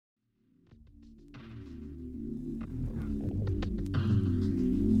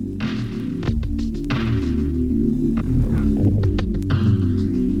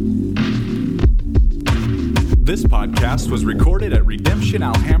This podcast was recorded at Redemption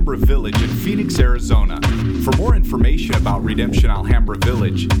Alhambra Village in Phoenix, Arizona. For more information about Redemption Alhambra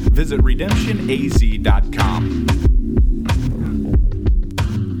Village, visit redemptionaz.com.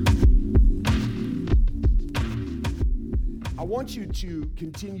 I want you to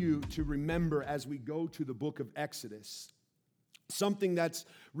continue to remember as we go to the book of Exodus, something that's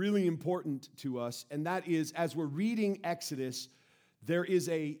really important to us, and that is as we're reading Exodus, there is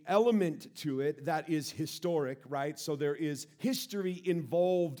an element to it that is historic, right? So there is history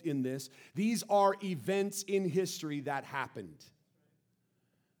involved in this. These are events in history that happened.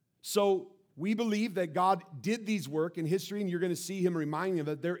 So we believe that God did these work in history, and you're going to see him reminding them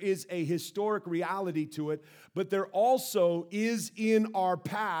that there is a historic reality to it, but there also is in our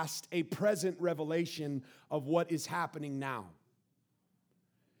past a present revelation of what is happening now.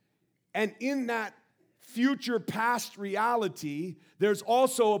 And in that future past reality, there's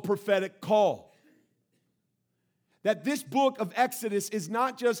also a prophetic call. That this book of Exodus is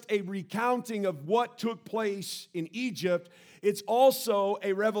not just a recounting of what took place in Egypt, it's also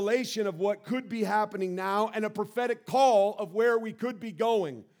a revelation of what could be happening now and a prophetic call of where we could be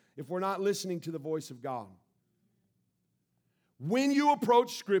going if we're not listening to the voice of God. When you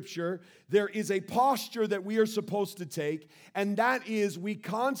approach Scripture, there is a posture that we are supposed to take, and that is we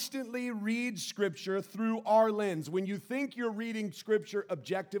constantly read Scripture through our lens. When you think you're reading Scripture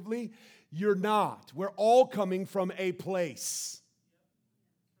objectively, you're not. We're all coming from a place.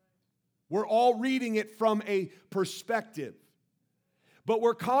 We're all reading it from a perspective. But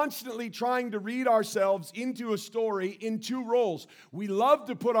we're constantly trying to read ourselves into a story in two roles. We love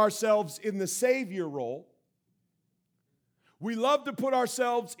to put ourselves in the Savior role. We love to put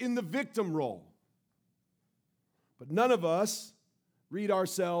ourselves in the victim role. But none of us read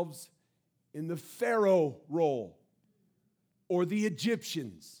ourselves in the Pharaoh role or the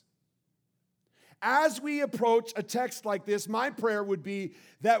Egyptians. As we approach a text like this, my prayer would be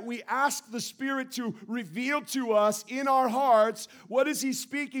that we ask the Spirit to reveal to us in our hearts what is He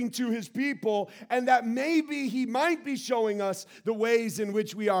speaking to His people, and that maybe He might be showing us the ways in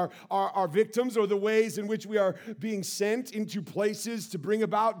which we are victims, or the ways in which we are being sent into places to bring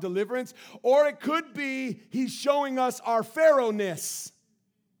about deliverance. Or it could be He's showing us our Pharaoh-ness,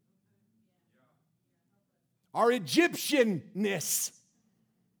 our Egyptian-ness.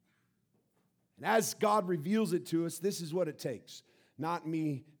 And as God reveals it to us, this is what it takes. Not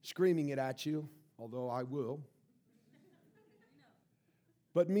me screaming it at you, although I will.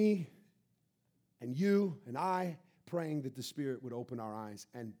 But me and you and I praying that the Spirit would open our eyes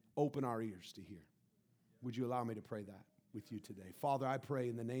and open our ears to hear. Would you allow me to pray that with you today? Father, I pray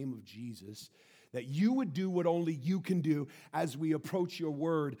in the name of Jesus that you would do what only you can do as we approach your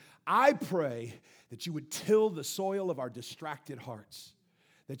word. I pray that you would till the soil of our distracted hearts,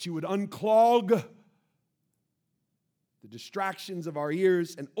 that you would unclog the distractions of our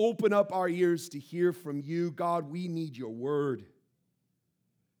ears and open up our ears to hear from you. God, we need your word.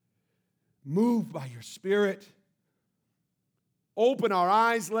 Move by your Spirit. Open our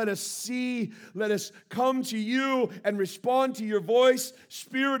eyes. Let us see. Let us come to you and respond to your voice.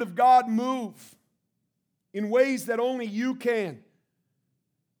 Spirit of God, move in ways that only you can.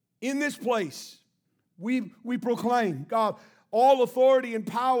 In this place, we proclaim, God, all authority and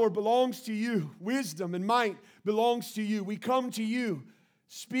power belongs to you. Wisdom and might belongs to you. We come to you.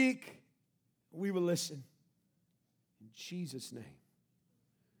 Speak, we will listen. In Jesus' name,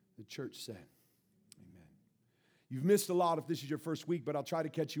 the church said, amen. You've missed a lot if this is your first week, but I'll try to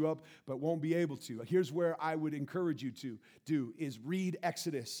catch you up, but won't be able to. Here's where I would encourage you to do, is read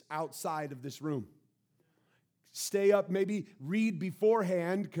Exodus outside of this room. Stay up, maybe read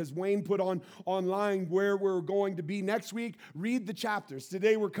beforehand, because Wayne put online where we're going to be next week. Read the chapters.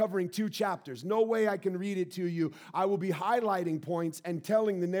 Today we're covering 2 chapters. No way I can read it to you. I will be highlighting points and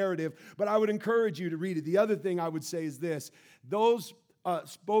telling the narrative, but I would encourage you to read it. The other thing I would say is this. Those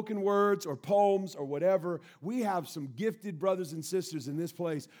spoken words or poems or whatever, we have some gifted brothers and sisters in this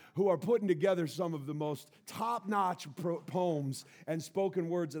place who are putting together some of the most top-notch poems and spoken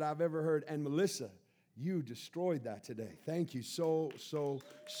words that I've ever heard. And Melissa, you destroyed that today. Thank you so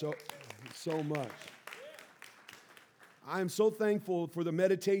much. I am so thankful for the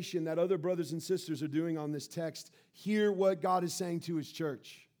meditation that other brothers and sisters are doing on this text. Hear what God is saying to His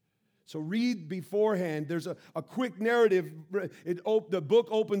church. So read beforehand. There's a quick narrative. The book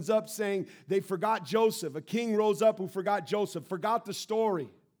opens up saying they forgot Joseph. A king rose up who forgot Joseph, forgot the story.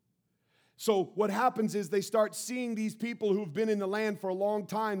 So what happens is they start seeing these people who've been in the land for a long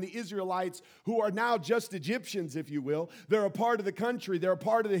time, the Israelites, who are now just Egyptians, if you will. They're a part of the country. They're a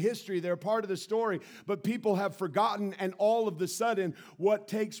part of the history. They're a part of the story. But people have forgotten, and all of a sudden, what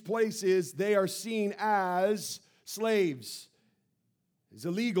takes place is they are seen as slaves, as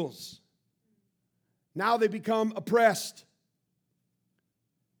illegals. Now they become oppressed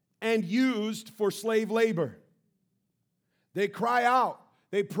and used for slave labor. They cry out.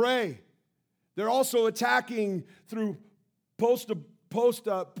 They pray. They're also attacking through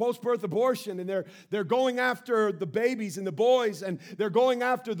post-birth abortion, and they're going after the babies and the boys, and they're going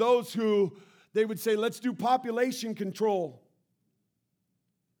after those who they would say, let's do population control.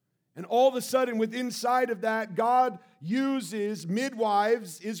 And all of a sudden, with inside of that, God uses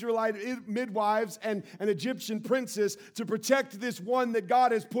midwives, Israelite midwives, and an Egyptian princess to protect this one that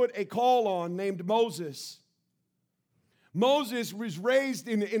God has put a call on named Moses. Moses was raised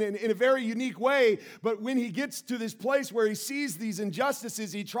in a very unique way, but when he gets to this place where he sees these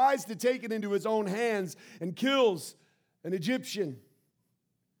injustices, he tries to take it into his own hands and kills an Egyptian.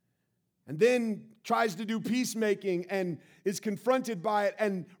 And then tries to do peacemaking and is confronted by it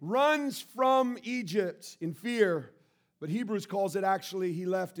and runs from Egypt in fear. But Hebrews calls it actually he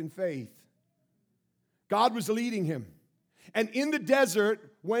left in faith. God was leading him. And in the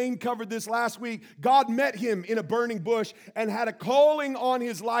desert, Wayne covered this last week, God met him in a burning bush and had a calling on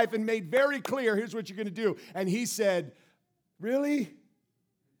his life and made very clear, here's what you're going to do. And he said, really?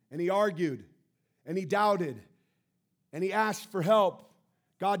 And he argued, and he doubted, and he asked for help.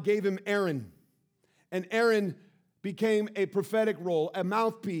 God gave him Aaron, and Aaron became a prophetic role, a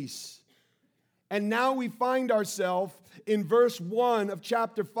mouthpiece. And now we find ourselves in verse 1 of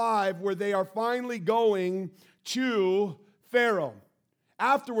chapter 5, where they are finally going to Pharaoh.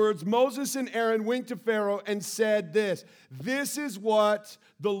 Afterwards, Moses and Aaron went to Pharaoh and said this is what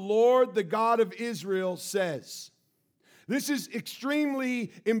the Lord, the God of Israel, says. This is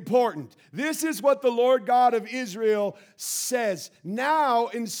extremely important. This is what the Lord God of Israel says. Now,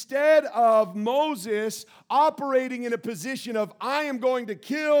 instead of Moses operating in a position of, I am going to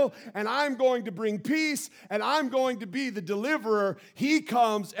kill and I'm going to bring peace and I'm going to be the deliverer, he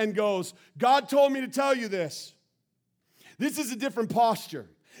comes and goes, God told me to tell you this. This is a different posture.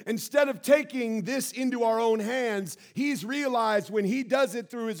 Instead of taking this into our own hands, he's realized when he does it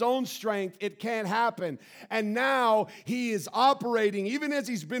through his own strength, it can't happen. And now he is operating, even as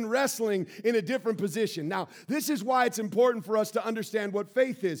he's been wrestling, in a different position. Now, this is why it's important for us to understand what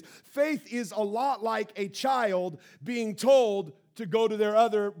faith is. Faith is a lot like a child being told to go to their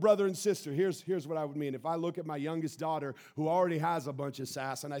other brother and sister. Here's what I would mean. If I look at my youngest daughter who already has a bunch of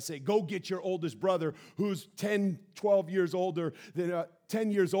sass and I say, go get your oldest brother who's 10, 12 years older than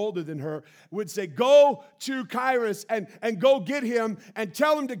 10 years older than her, would say, go to Kairos and go get him and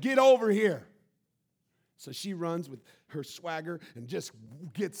tell him to get over here. So she runs with her swagger and just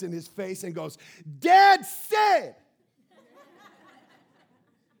gets in his face and goes, Dad said,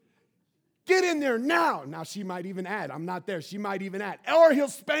 get in there now. Now she might even add, I'm not there. She might even add, or he'll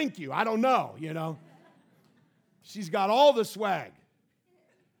spank you. I don't know, She's got all the swag.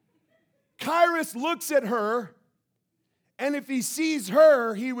 Kairos looks at her, and if he sees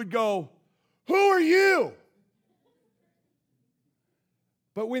her, he would go, who are you?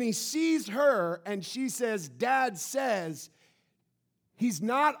 But when he sees her and she says, Dad says, he's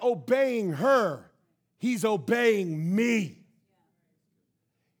not obeying her. He's obeying me.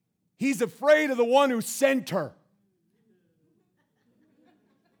 He's afraid of the one who sent her,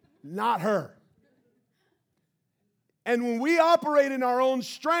 not her. And when we operate in our own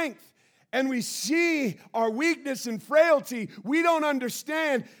strength and we see our weakness and frailty, we don't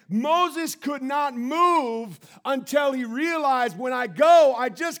understand. Moses could not move until he realized, when I go, I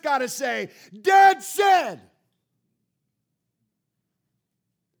just got to say, Dad said.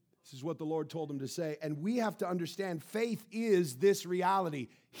 This is what the Lord told him to say. And we have to understand faith is this reality.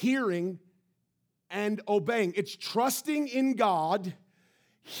 Hearing and obeying. It's trusting in God,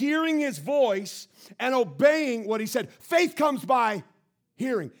 hearing his voice, and obeying what he said. Faith comes by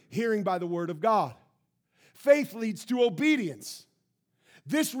hearing. Hearing by the word of God. Faith leads to obedience.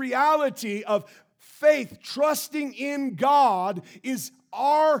 This reality of faith, trusting in God, is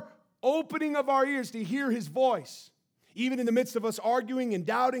our opening of our ears to hear his voice. Even in the midst of us arguing and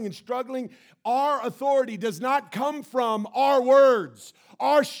doubting and struggling, our authority does not come from our words,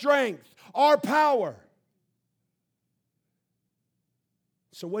 our strength, our power.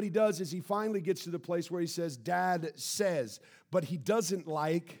 So what he does is he finally gets to the place where he says, Dad says, but he doesn't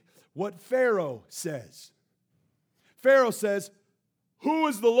like what Pharaoh says. Pharaoh says, who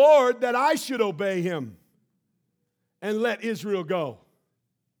is the Lord that I should obey him and let Israel go?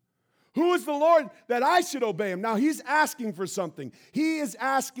 Who is the Lord that I should obey him? Now he's asking for something. He's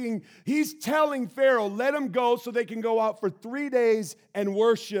telling Pharaoh, let him go so they can go out for 3 days and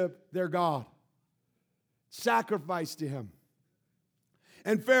worship their God. Sacrifice to him.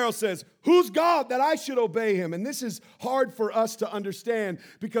 And Pharaoh says, who's God that I should obey him? And this is hard for us to understand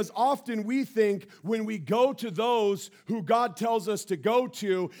because often we think when we go to those who God tells us to go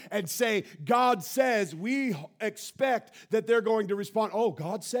to and say, God says, we expect that they're going to respond, oh,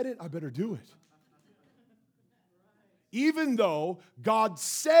 God said it? I better do it. Even though God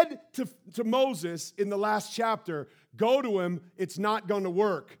said to Moses in the last chapter, go to him, it's not going to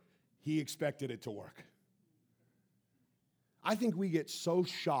work. He expected it to work. I think we get so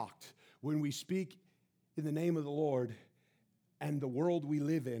shocked when we speak in the name of the Lord and the world we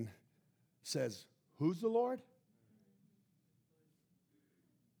live in says, who's the Lord?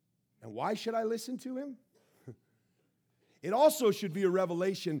 And why should I listen to him? It also should be a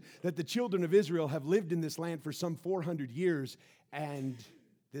revelation that the children of Israel have lived in this land for some 400 years, and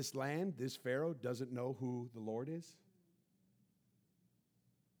this land, this Pharaoh, doesn't know who the Lord is.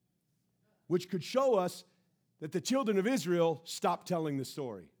 Which could show us that the children of Israel stopped telling the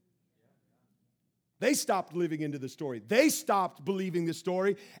story. They stopped living into the story. They stopped believing the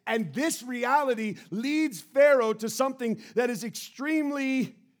story. And this reality leads Pharaoh to something that is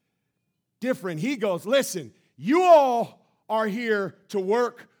extremely different. He goes, listen, you all are here to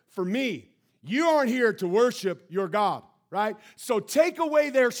work for me. You aren't here to worship your God, right? So take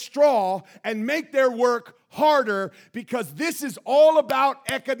away their straw and make their work harder because this is all about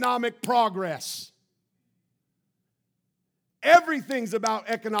economic progress. Everything's about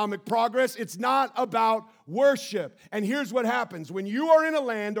economic progress. It's not about worship. And here's what happens. When you are in a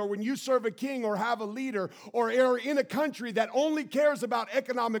land or when you serve a king or have a leader or are in a country that only cares about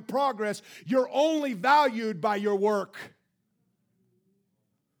economic progress, you're only valued by your work.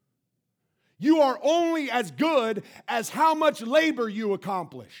 You are only as good as how much labor you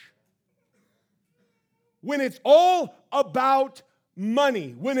accomplish. When it's all about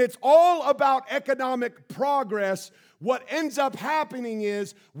money, when it's all about economic progress, what ends up happening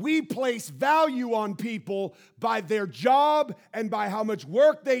is we place value on people by their job and by how much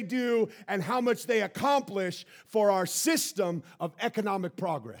work they do and how much they accomplish for our system of economic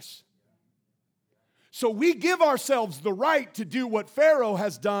progress. So we give ourselves the right to do what Pharaoh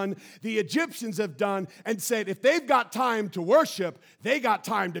has done, the Egyptians have done, and said if they've got time to worship, they got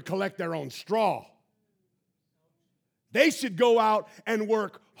time to collect their own straw. They should go out and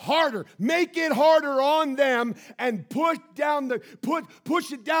work harder. Make it harder on them and push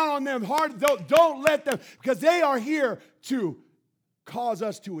it down on them hard. Don't let them, because they are here to cause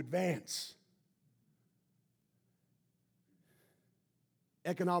us to advance.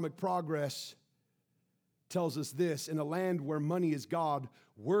 Economic progress tells us this: in a land where money is God,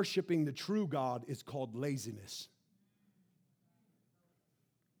 worshiping the true God is called laziness.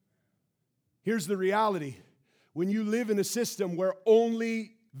 Here's the reality. When you live in a system where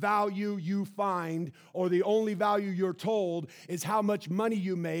only value you find or the only value you're told is how much money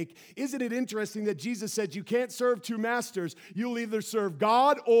you make, isn't it interesting that Jesus said you can't serve two masters? You'll either serve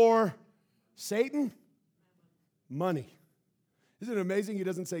God or Satan? Money. Isn't it amazing? He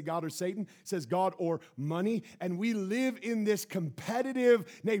doesn't say God or Satan. He says God or money. And we live in this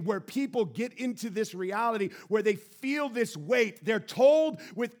competitive, where people get into this reality where they feel this weight. They're told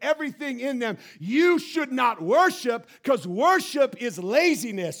with everything in them, you should not worship because worship is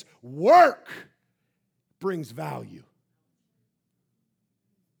laziness. Work brings value.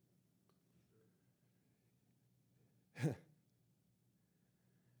 And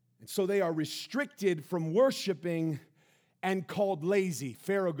so they are restricted from worshiping and called lazy.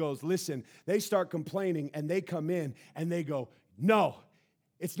 Pharaoh goes, listen, they start complaining and they come in and they go, no,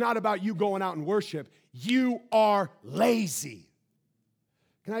 it's not about you going out and worship. You are lazy.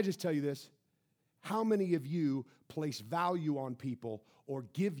 Can I just tell you this? How many of you place value on people or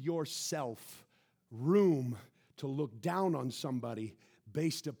give yourself room to look down on somebody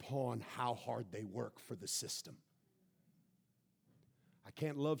based upon how hard they work for the system? I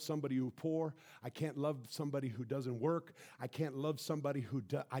can't love somebody who's poor. I can't love somebody who doesn't work. I can't love somebody who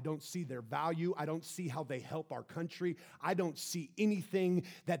I don't see their value. I don't see how they help our country. I don't see anything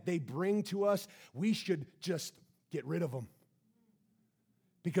that they bring to us. We should just get rid of them.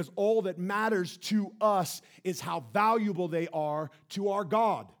 Because all that matters to us is how valuable they are to our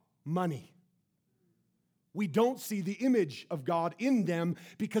God, money. We don't see the image of God in them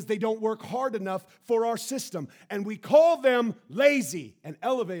because they don't work hard enough for our system. And we call them lazy and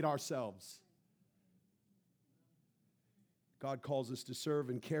elevate ourselves. God calls us to serve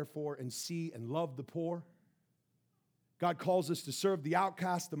and care for and see and love the poor. God calls us to serve the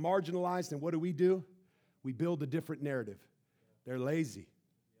outcast, the marginalized, and what do? We build a different narrative. They're lazy.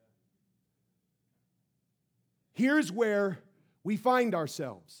 Here's where we find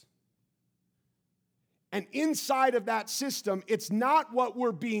ourselves. And inside of that system, it's not what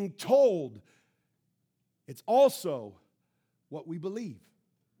we're being told, it's also what we believe.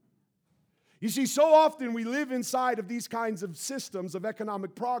 You see, so often we live inside of these kinds of systems of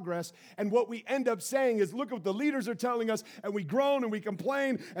economic progress, and what we end up saying is, look at what the leaders are telling us, and we groan and we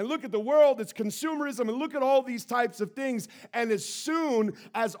complain, and look at the world, it's consumerism, and look at all these types of things. And as soon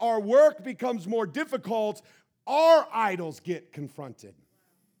as our work becomes more difficult, our idols get confronted.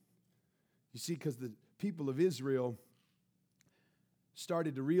 You see, because the people of Israel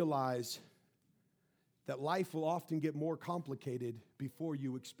started to realize that life will often get more complicated before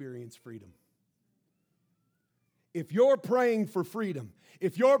you experience freedom. If you're praying for freedom,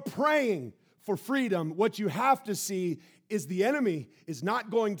 what you have to see is the enemy is not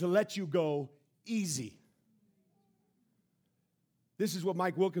going to let you go easy. This is what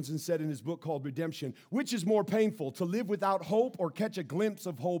Mike Wilkinson said in his book called Redemption. Which is more painful, to live without hope or catch a glimpse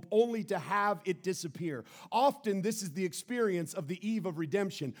of hope only to have it disappear? Often this is the experience of the eve of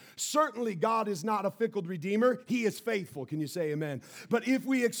redemption. Certainly God is not a fickle redeemer. He is faithful. Can you say amen? But if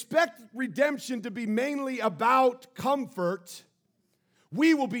we expect redemption to be mainly about comfort,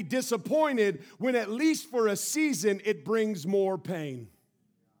 we will be disappointed when at least for a season it brings more pain.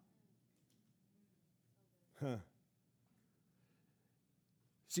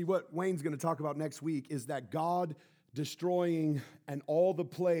 See, what Wayne's going to talk about next week is that God destroying and all the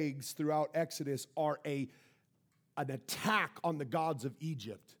plagues throughout Exodus are an attack on the gods of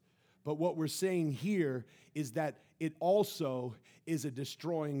Egypt. But what we're saying here is that it also is a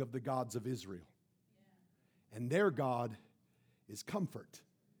destroying of the gods of Israel. And their God is comfort.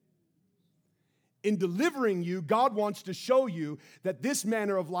 In delivering you, God wants to show you that this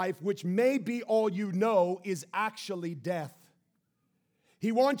manner of life, which may be all you know, is actually death.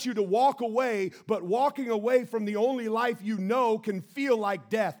 He wants you to walk away, but walking away from the only life you know can feel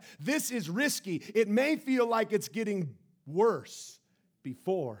like death. This is risky. It may feel like it's getting worse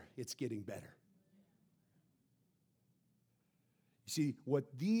before it's getting better. You see, what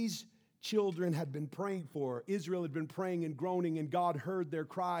these children had been praying for, Israel had been praying and groaning, and God heard their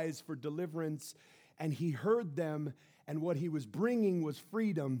cries for deliverance, and He heard them, and what He was bringing was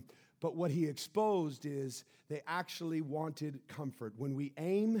freedom. But what He exposed is they actually wanted comfort. When we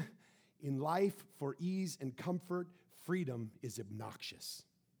aim in life for ease and comfort, freedom is obnoxious.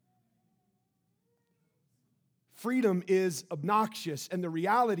 Freedom is obnoxious, and the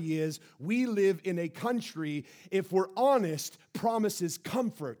reality is we live in a country, if we're honest, promises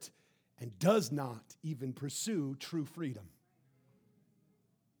comfort and does not even pursue true freedom.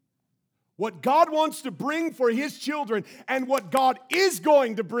 What God wants to bring for His children and what God is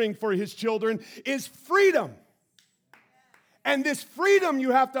going to bring for His children is freedom. And this freedom,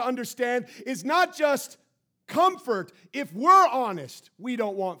 you have to understand, is not just comfort. If we're honest, we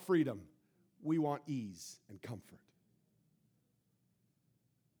don't want freedom. We want ease and comfort.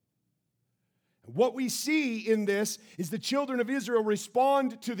 What we see in this is the children of Israel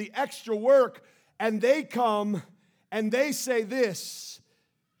respond to the extra work, and they come and they say this.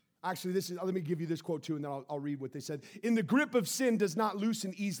 Actually, let me give you this quote too, and then I'll read what they said. In the grip of sin does not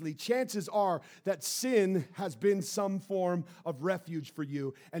loosen easily. Chances are that sin has been some form of refuge for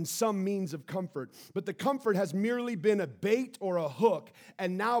you and some means of comfort. But the comfort has merely been a bait or a hook,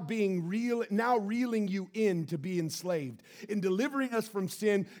 and now reeling you in to be enslaved. In delivering us from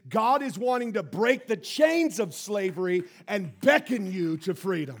sin, God is wanting to break the chains of slavery and beckon you to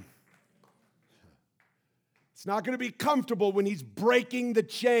freedom. It's not going to be comfortable when He's breaking the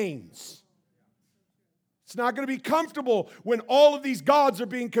chains. It's not going to be comfortable when all of these gods are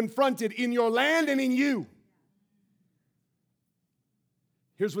being confronted in your land and in you.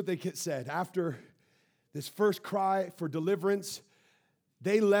 Here's what they said. After this first cry for deliverance,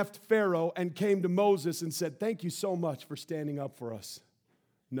 they left Pharaoh and came to Moses and said, "Thank you so much for standing up for us."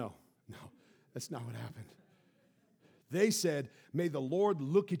 No, that's not what happened. They said, "May the Lord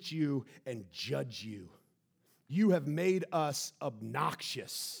look at you and judge you. You have made us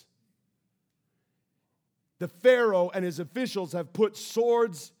obnoxious." The Pharaoh and his officials have put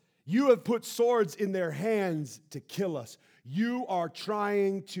swords. You have put swords in their hands to kill us. You are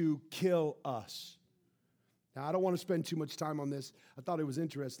trying to kill us. Now, I don't want to spend too much time on this. I thought it was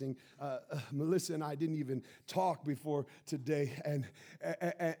interesting. Melissa and I didn't even talk before today,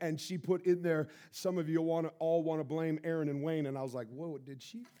 and she put in there, some of you all want to blame Aaron and Wayne, and I was like, whoa, did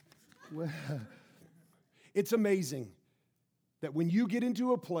she? Well, it's amazing that when you get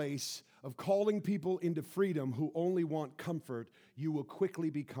into a place of calling people into freedom who only want comfort, you will quickly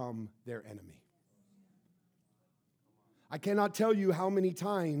become their enemy. I cannot tell you how many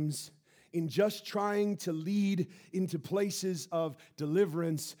times in just trying to lead into places of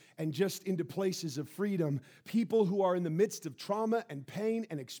deliverance and just into places of freedom, people who are in the midst of trauma and pain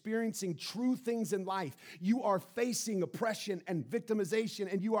and experiencing true things in life, you are facing oppression and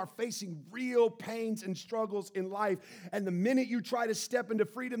victimization, and you are facing real pains and struggles in life. And the minute you try to step into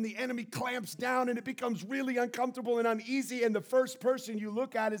freedom, the enemy clamps down and it becomes really uncomfortable and uneasy. And the first person you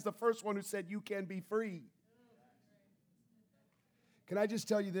look at is the first one who said, "You can be free." Can I just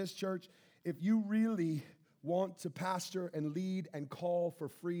tell you this, church? If you really want to pastor and lead and call for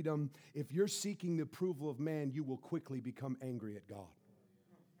freedom, if you're seeking the approval of man, you will quickly become angry at God.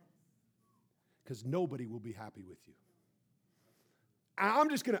 Because nobody will be happy with you. I'm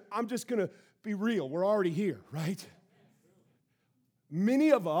just gonna be real. We're already here, right?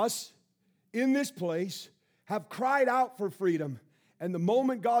 Many of us in this place have cried out for freedom. And the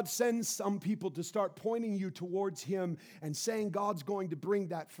moment God sends some people to start pointing you towards Him and saying God's going to bring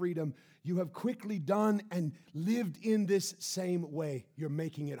that freedom, you have quickly done and lived in this same way. You're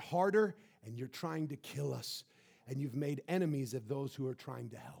making it harder, and you're trying to kill us. And you've made enemies of those who are trying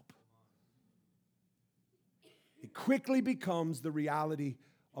to help. It quickly becomes the reality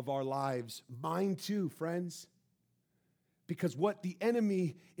of our lives. Mine too, friends. Because what the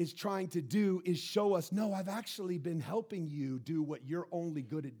enemy is trying to do is show us, no, I've actually been helping you do what you're only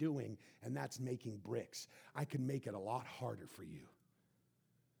good at doing, and that's making bricks. I can make it a lot harder for you.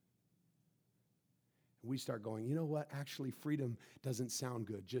 We start going, you know what? Actually, freedom doesn't sound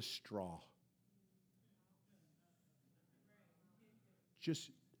good. Just straw.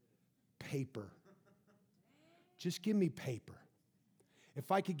 Just paper. Just give me paper.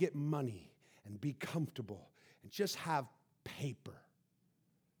 If I could get money and be comfortable and just have paper,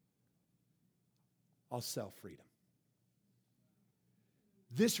 I'll sell freedom.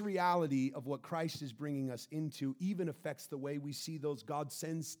 This reality of what Christ is bringing us into even affects the way we see those God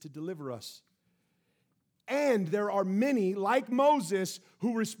sends to deliver us. And there are many, like Moses,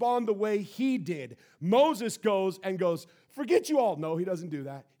 who respond the way he did. Moses goes, "Forget you all." No, he doesn't do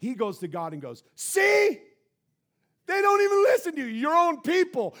that. He goes to God and goes, "See? They don't even listen to you, your own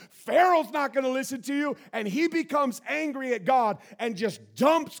people. Pharaoh's not going to listen to you." And he becomes angry at God and just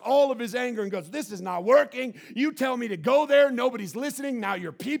dumps all of his anger and goes, "This is not working. You tell me to go there. Nobody's listening. Now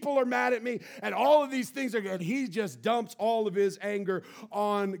your people are mad at me." And all of these things are good. He just dumps all of his anger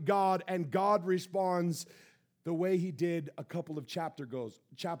on God. And God responds the way he did a couple of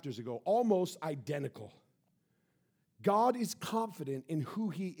chapters ago, almost identical. God is confident in who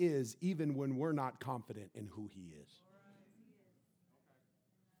He is, even when we're not confident in who He is.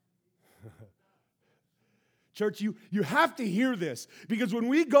 Church, you have to hear this, because when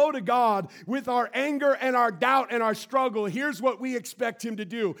we go to God with our anger and our doubt and our struggle, here's what we expect Him to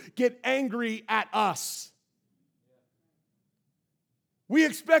do: get angry at us. We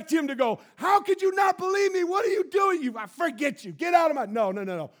expect Him to go, "How could you not believe me? What are you doing? I forget you. Get out of my..."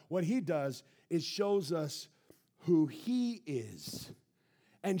 No. What He does is shows us who He is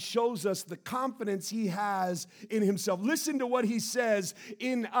and shows us the confidence He has in Himself. Listen to what He says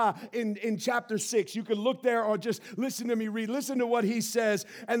in chapter 6. You can look there or just listen to me read. Listen to what He says.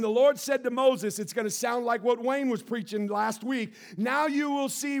 "And the Lord said to Moses," it's going to sound like what Wayne was preaching last week, "Now you will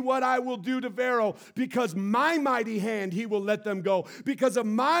see what I will do to Pharaoh. Because my mighty hand He will let them go. Because of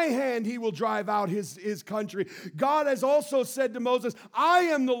my hand He will drive out his country." God has also said to Moses, "I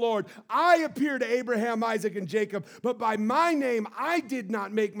am the Lord. I appear to Abraham, Isaac, and Jacob. But by my name I did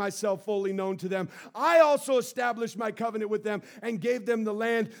not make myself fully known to them. I also established my covenant with them and gave them the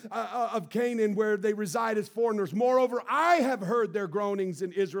land of Canaan where they reside as foreigners. Moreover, I have heard their groanings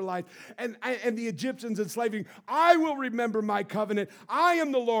in Israelites and the Egyptians enslaving. I will remember my covenant. I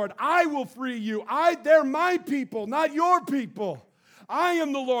am the Lord. I will free you. They're my people, not your people. I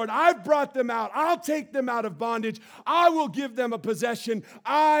am the Lord. I've brought them out. I'll take them out of bondage. I will give them a possession.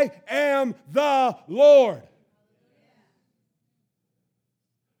 I am the Lord."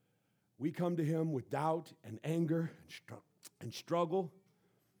 We come to Him with doubt and anger and struggle,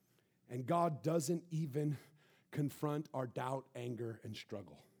 and God doesn't even confront our doubt, anger, and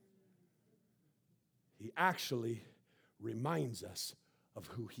struggle. He actually reminds us of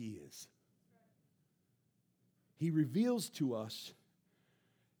who He is. He reveals to us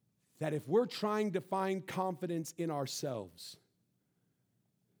that if we're trying to find confidence in ourselves,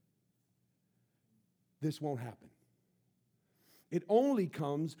 this won't happen. It only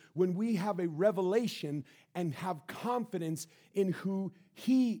comes when we have a revelation and have confidence in who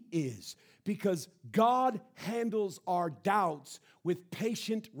He is. Because God handles our doubts with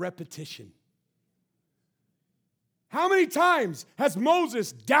patient repetition. How many times has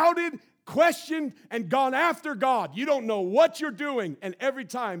Moses doubted, questioned, and gone after God? You don't know what you're doing. And every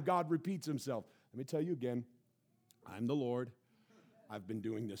time God repeats Himself. Let me tell you again, I'm the Lord. I've been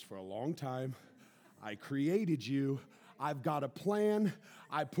doing this for a long time. I created you. I've got a plan.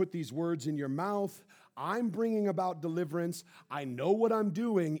 I put these words in your mouth. I'm bringing about deliverance. I know what I'm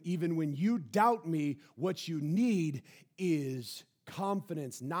doing. Even when you doubt me, what you need is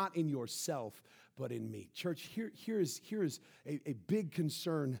confidence, not in yourself, but in me. Church, here's a big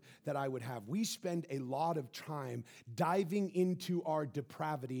concern that I would have. We spend a lot of time diving into our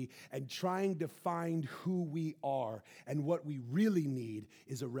depravity and trying to find who we are. And what we really need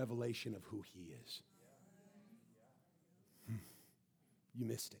is a revelation of who He is. You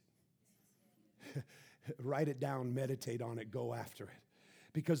missed it. Write it down, meditate on it, go after it.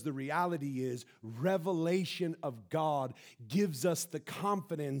 Because the reality is, revelation of God gives us the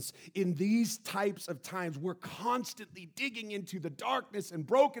confidence in these types of times. We're constantly digging into the darkness and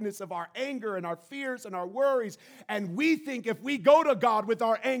brokenness of our anger and our fears and our worries. And we think if we go to God with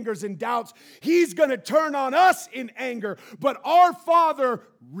our angers and doubts, He's going to turn on us in anger. But our Father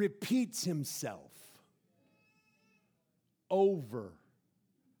repeats Himself over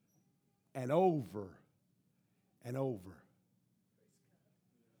and over and over.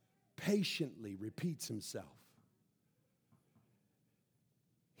 Patiently repeats Himself.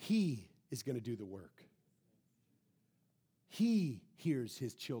 He is going to do the work. He hears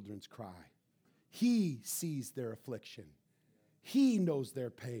His children's cry. He sees their affliction. He knows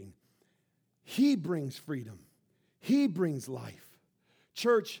their pain. He brings freedom. He brings life.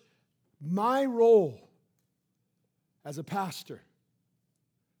 Church, my role as a pastor,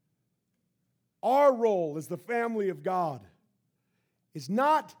 our role as the family of God, is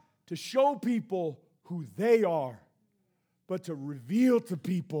not to show people who they are, but to reveal to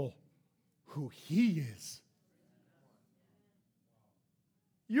people who He is.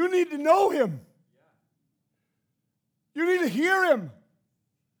 You need to know Him. You need to hear Him.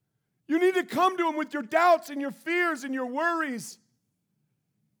 You need to come to Him with your doubts and your fears and your worries.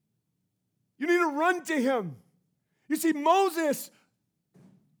 You need to run to Him. You see, Moses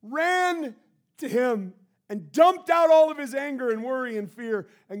ran to Him and dumped out all of his anger and worry and fear.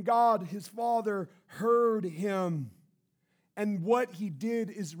 And God, his Father, heard him. And what He did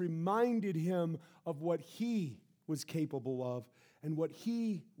is reminded him of what He was capable of and what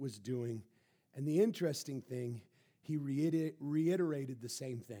He was doing. And the interesting thing, He reiterated the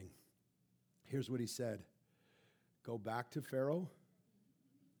same thing. Here's what He said. Go back to Pharaoh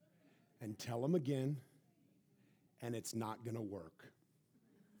and tell him again, and it's not going to work.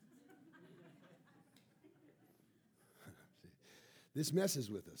 This messes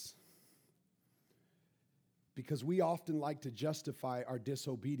with us because we often like to justify our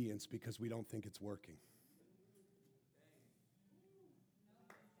disobedience because we don't think it's working.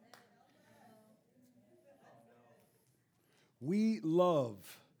 We love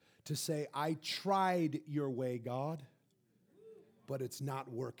to say, I tried your way, God, but it's not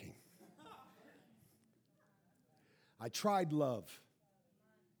working. I tried love,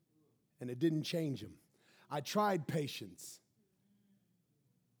 and it didn't change him. I tried patience,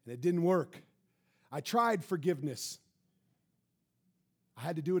 and it didn't work. I tried forgiveness. I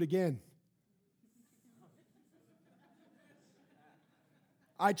had to do it again.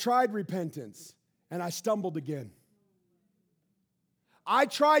 I tried repentance, and I stumbled again. I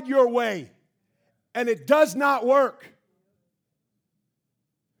tried your way, and it does not work.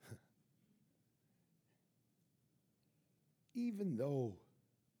 Even though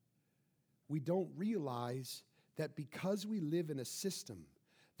we don't realize that because we live in a system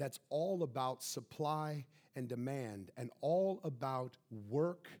that's all about supply and demand and all about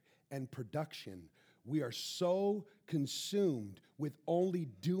work and production, we are so consumed with only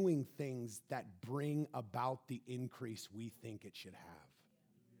doing things that bring about the increase we think it should have.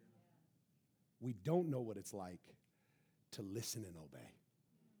 We don't know what it's like to listen and obey.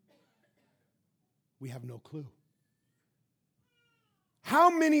 We have no clue. How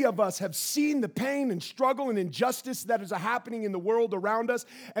many of us have seen the pain and struggle and injustice that is happening in the world around us,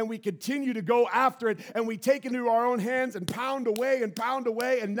 and we continue to go after it, and we take it into our own hands and pound away,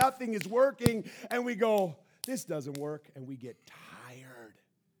 and nothing is working, and we go, this doesn't work, and we get tired.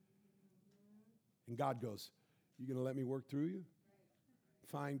 And God goes, you going to let me work through you?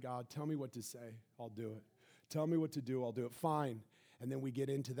 Fine, God, tell me what to say, I'll do it. Tell me what to do, I'll do it. Fine. And then we get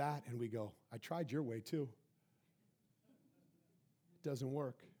into that, and we go, I tried your way too. doesn't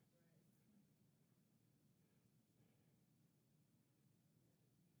work.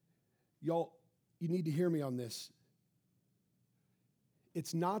 Y'all, you need to hear me on this.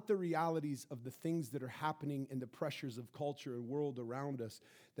 It's not the realities of the things that are happening and the pressures of culture and world around us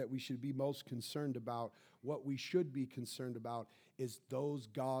that we should be most concerned about. What we should be concerned about is those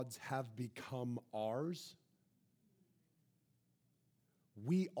gods have become ours.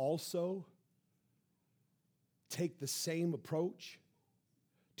 We also take the same approach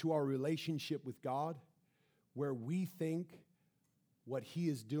to our relationship with God, where we think what He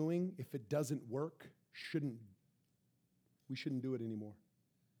is doing, if it doesn't work, we shouldn't do it anymore.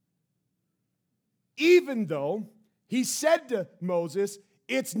 Even though He said to Moses,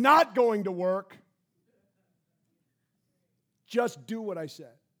 it's not going to work. Just do what I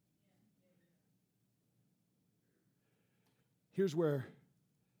said. Here's where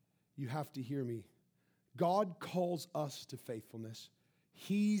you have to hear me. God calls us to faithfulness.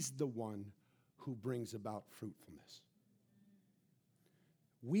 He's the one who brings about fruitfulness.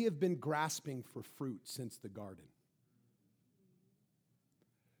 We have been grasping for fruit since the garden.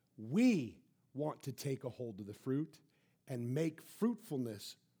 We want to take a hold of the fruit and make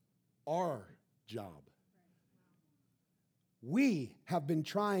fruitfulness our job. We have been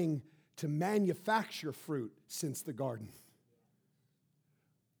trying to manufacture fruit since the garden,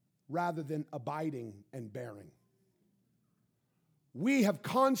 rather than abiding and bearing. We have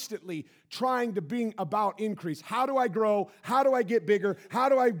constantly trying to bring about increase. How do I grow? How do I get bigger? How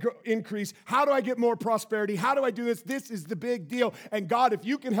do I increase? How do I get more prosperity? How do I do this? This is the big deal. And God, if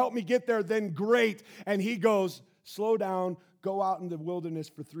you can help me get there, then great. And He goes, slow down, go out in the wilderness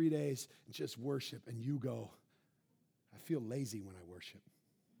for 3 days and just worship. And you go, I feel lazy when I worship.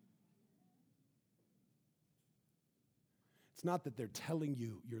 It's not that they're telling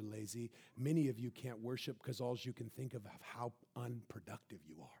you you're lazy. Many of you can't worship because all you can think of how unproductive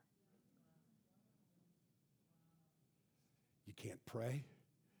you are. You can't pray.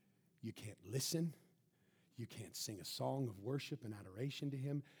 You can't listen. You can't sing a song of worship and adoration to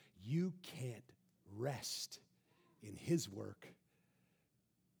Him. You can't rest in His work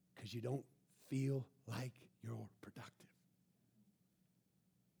because you don't feel like you're productive.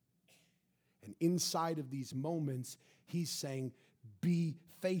 And inside of these moments, He's saying, be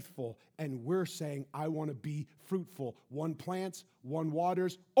faithful. And we're saying, I want to be fruitful. One plants, one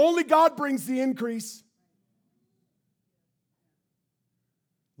waters. Only God brings the increase.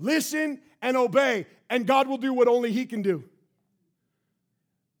 Listen and obey, and God will do what only He can do.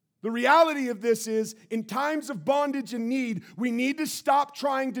 The reality of this is, in times of bondage and need, we need to stop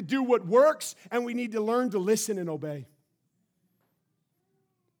trying to do what works, and we need to learn to listen and obey.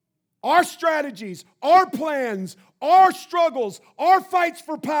 Our strategies, our plans, our struggles, our fights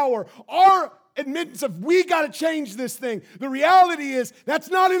for power, our admittance of we got to change this thing. The reality is that's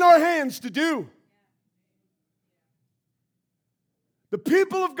not in our hands to do. The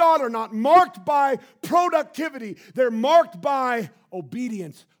people of God are not marked by productivity. They're marked by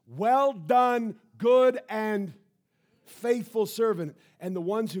obedience. Well done, good and faithful servant. And the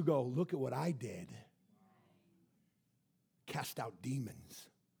ones who go, look at what I did. Cast out demons.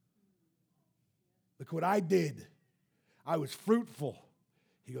 Look what I did. I was fruitful.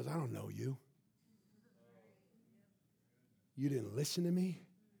 He goes, I don't know you. You didn't listen to me.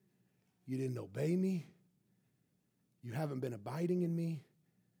 You didn't obey me. You haven't been abiding in me.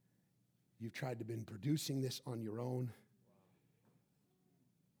 You've tried to been producing this on your own.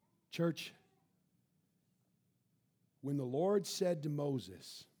 Church, when the Lord said to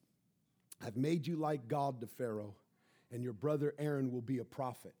Moses, I've made you like God to Pharaoh, and your brother Aaron will be a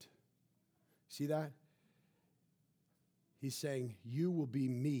prophet. See that? He's saying, you will be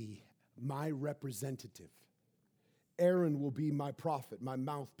me, my representative. Aaron will be my prophet, my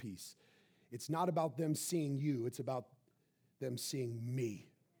mouthpiece. It's not about them seeing you. It's about them seeing me.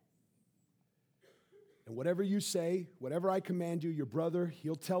 And whatever you say, whatever I command you, your brother,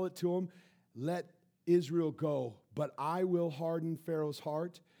 he'll tell it to him. Let Israel go. But I will harden Pharaoh's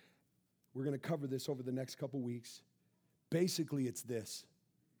heart. We're going to cover this over the next couple weeks. Basically, it's this.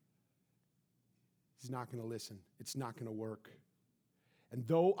 He's not going to listen. It's not going to work. And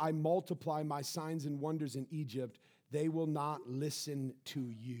though I multiply my signs and wonders in Egypt, they will not listen to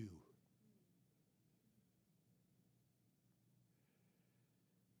you.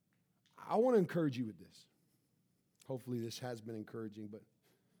 I want to encourage you with this. Hopefully this has been encouraging, but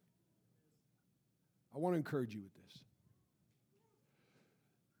I want to encourage you with this.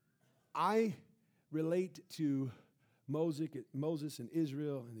 I relate to Moses and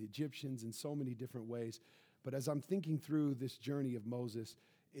Israel and the Egyptians in so many different ways. But as I'm thinking through this journey of Moses,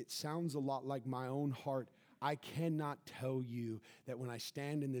 it sounds a lot like my own heart. I cannot tell you that when I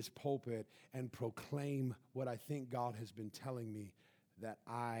stand in this pulpit and proclaim what I think God has been telling me, that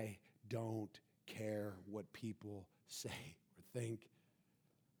I don't care what people say or think,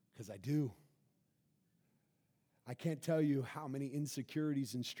 because I do. I can't tell you how many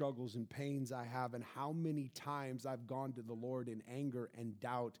insecurities and struggles and pains I have and how many times I've gone to the Lord in anger and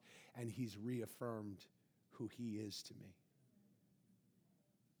doubt, and He's reaffirmed who He is to me.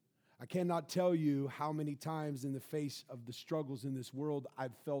 I cannot tell you how many times in the face of the struggles in this world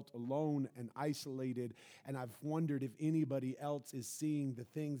I've felt alone and isolated, and I've wondered if anybody else is seeing the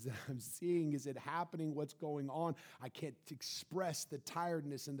things that I'm seeing. Is it happening? What's going on? I can't express the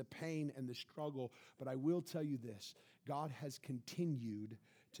tiredness and the pain and the struggle, but I will tell you this: God has continued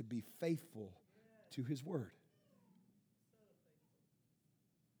to be faithful to His word.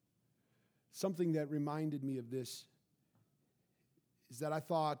 Something that reminded me of this is that I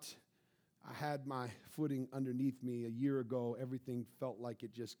thought I had my footing underneath me a year ago. Everything felt like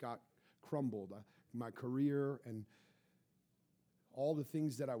it just got crumbled. My career and all the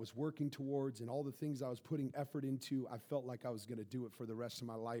things that I was working towards and all the things I was putting effort into, I felt like I was going to do it for the rest of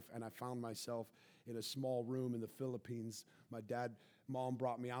my life. And I found myself in a small room in the Philippines. My mom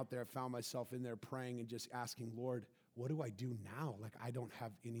brought me out there. I found myself in there praying and just asking, Lord, what do I do now? Like, I don't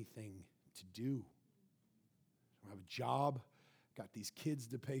have anything to do. I don't have a job. Got these kids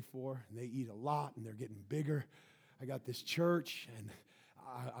to pay for, and they eat a lot, and they're getting bigger. I got this church, and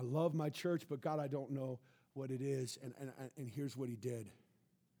I love my church, but God, I don't know what it is. And here's what He did.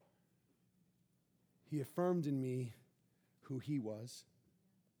 He affirmed in me who He was,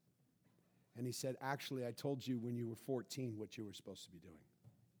 and He said, actually, I told you when you were 14 what you were supposed to be doing.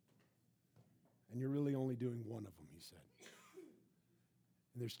 And you're really only doing one of them, He said.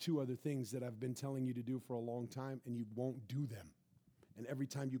 And there's 2 other things that I've been telling you to do for a long time, and you won't do them. And every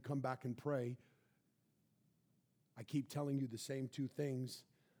time you come back and pray, I keep telling you the same 2 things,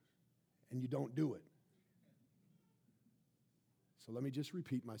 and you don't do it. So let me just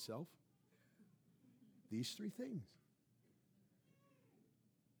repeat myself. These 3 things.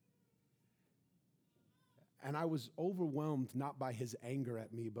 And I was overwhelmed not by His anger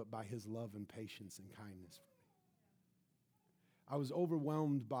at me, but by His love and patience and kindness for me. I was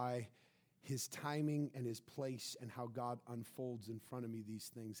overwhelmed by His timing and His place and how God unfolds in front of me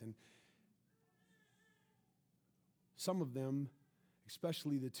these things. And some of them,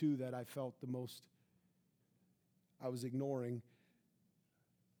 especially the 2 that I felt the most I was ignoring,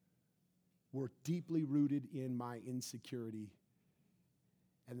 were deeply rooted in my insecurity,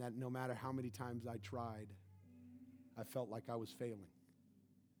 and that no matter how many times I tried, I felt like I was failing.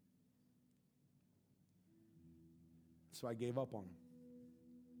 So I gave up on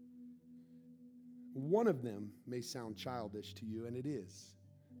them. One of them may sound childish to you, and it is,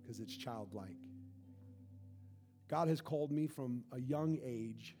 because it's childlike. God has called me from a young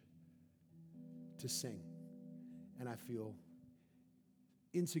age to sing, and I feel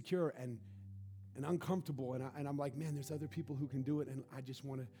insecure and uncomfortable, and I'm like, man, there's other people who can do it, and I just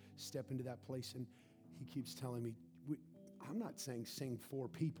want to step into that place. And He keeps telling me, I'm not saying sing for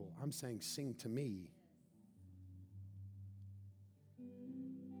people. I'm saying sing to me.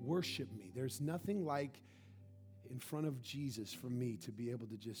 Worship me. There's nothing like in front of Jesus for me to be able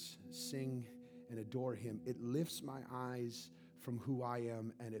to just sing and adore Him. It lifts my eyes from who I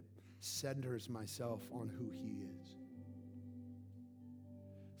am, and it centers myself on who He is.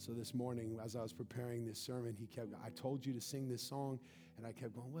 So this morning, as I was preparing this sermon, I told you to sing this song, and I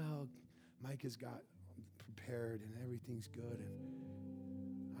kept going, well, Mike has got prepared, and everything's good,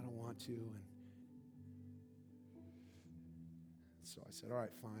 and I don't want to. And so I said, all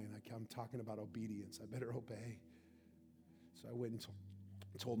right, fine. I'm talking about obedience. I better obey. So I went and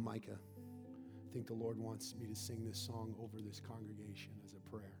told Micah, I think the Lord wants me to sing this song over this congregation as a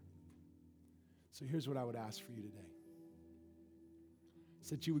prayer. So here's what I would ask for you today. It's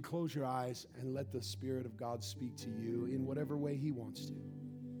that you would close your eyes and let the Spirit of God speak to you in whatever way He wants to.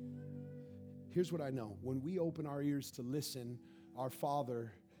 Here's what I know. When we open our ears to listen, our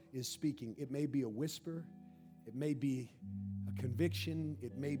Father is speaking. It may be a whisper. It may be a conviction.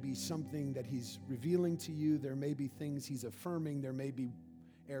 It may be something that He's revealing to you. There may be things He's affirming. There may be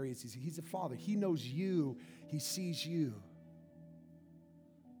areas. He's a Father. He knows you. He sees you.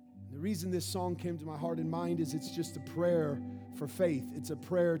 And the reason this song came to my heart and mind is it's just a prayer for faith. It's a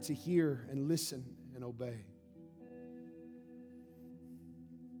prayer to hear and listen and obey.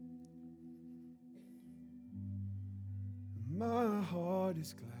 My heart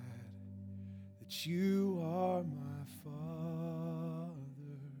is glad that you are my Father.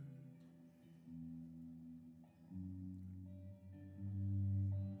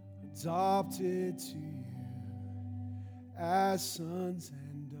 Adopted to you as sons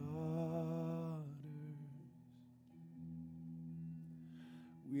and daughters.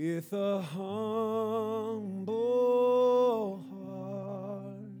 With a humble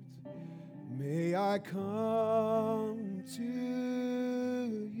heart, may I come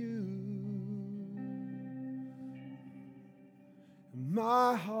to you.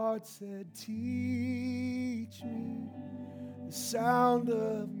 My heart said, teach me the sound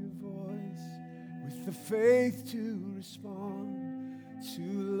of your voice, with the faith to respond, to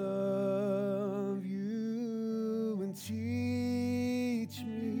love you, and teach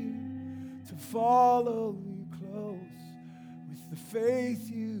me to follow you close, with the faith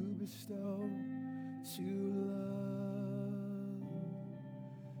you bestow, to love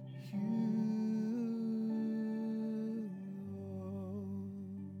you, Lord.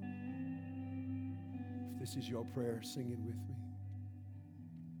 If this is your prayer, sing it with me.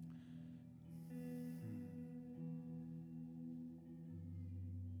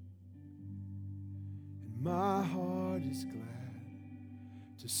 My heart is glad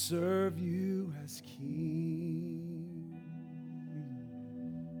to serve you as King.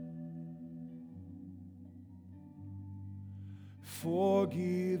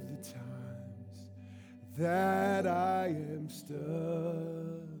 Forgive the times that I am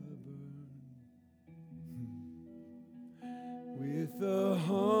stubborn. With a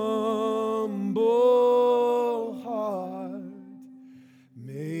humble heart,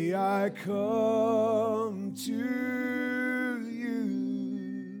 may I come to you.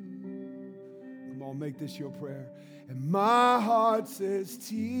 Come on, make this your prayer. And my heart says,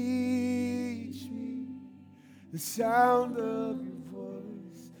 teach me the sound of your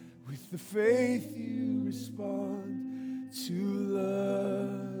voice, with the faith you respond, to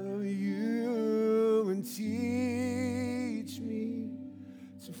love you, and teach me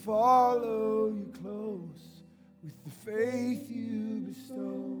to follow you close, with the faith you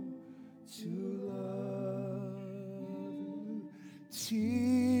bestow, to love.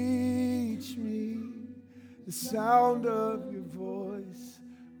 Teach me the sound of your voice,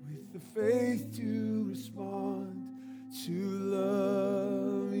 with the faith to respond, to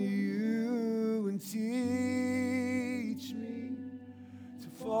love you, and teach me to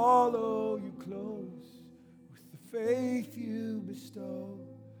follow you close, with the faith you bestow,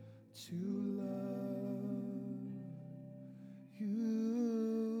 to love you.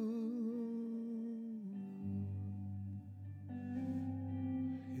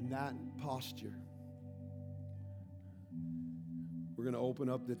 In that posture, we're going to open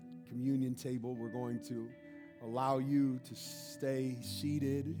up the communion table. We're going to allow you to stay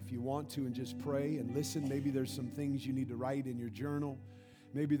seated if you want to and just pray and listen. Maybe there's some things you need to write in your journal.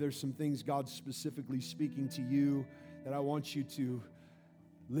 Maybe there's some things God's specifically speaking to you that I want you to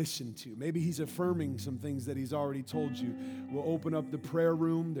listen to. Maybe He's affirming some things that He's already told you. We'll open up the prayer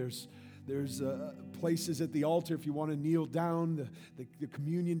room. There's places at the altar if you want to kneel down. The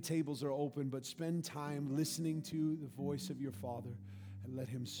communion tables are open, but spend time listening to the voice of your Father and let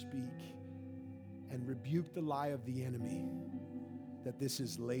Him speak, and rebuke the lie of the enemy that this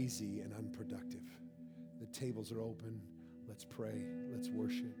is lazy and unproductive. The tables are open. Let's pray. Let's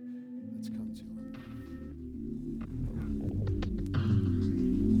worship. Let's come to Him.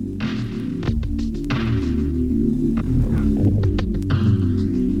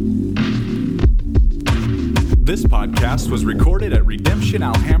 This podcast was recorded at Redemption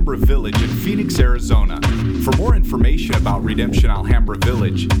Alhambra Village in Phoenix, Arizona. For more information about Redemption Alhambra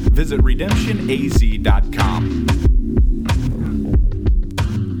Village, visit redemptionaz.com.